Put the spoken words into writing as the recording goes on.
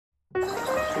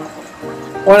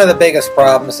One of the biggest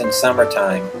problems in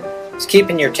summertime is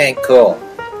keeping your tank cool.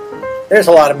 There's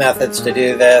a lot of methods to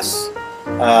do this.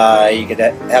 You could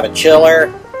have a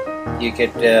chiller. You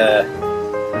could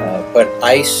put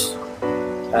ice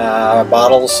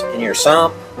bottles in your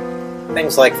sump,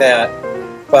 things like that.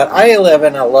 But I live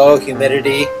in a low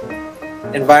humidity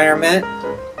environment,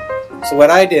 so what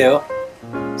I do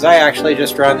is I actually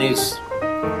just run these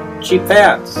cheap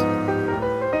fans.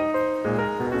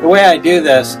 The way I do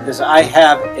this is I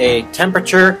have a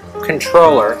temperature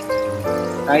controller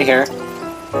right here.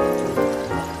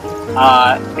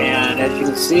 And as you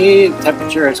can see, the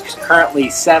temperature is currently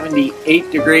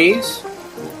 78 degrees.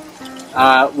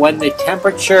 When the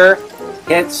temperature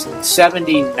hits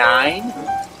 79,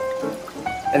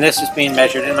 and this is being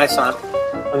measured in my sun,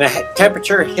 when the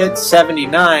temperature hits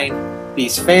 79,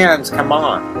 these fans come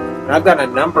on. And I've got a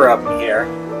number of them here,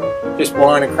 just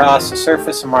blowing across the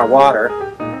surface of my water.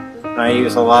 And I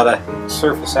use a lot of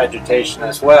surface agitation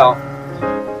as well.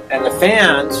 And the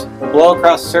fans will blow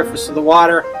across the surface of the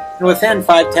water, and within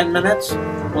 5-10 minutes,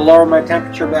 will lower my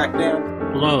temperature back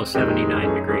down below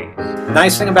 79 degrees. The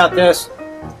nice thing about this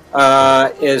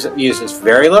is it uses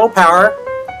very little power,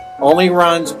 only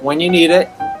runs when you need it.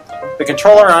 The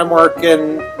controller I'm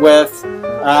working with,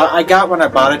 I got when I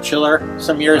bought a chiller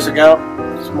some years ago.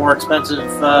 It's more expensive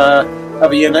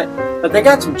of a unit, but they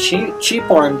got some cheap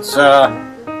ones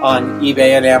on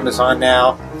eBay and Amazon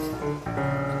now.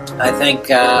 I think,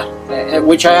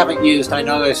 which I haven't used. I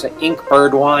know there's an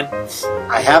Inkbird one.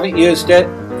 I haven't used it,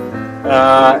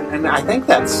 and I think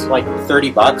that's like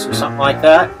 30 bucks or something like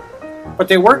that. But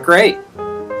they work great.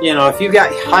 You know, if you've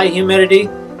got high humidity,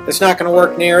 it's not going to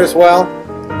work near as well.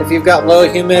 If you've got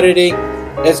low humidity,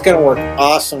 it's going to work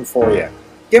awesome for you.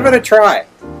 Give it a try.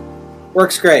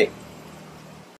 Works great.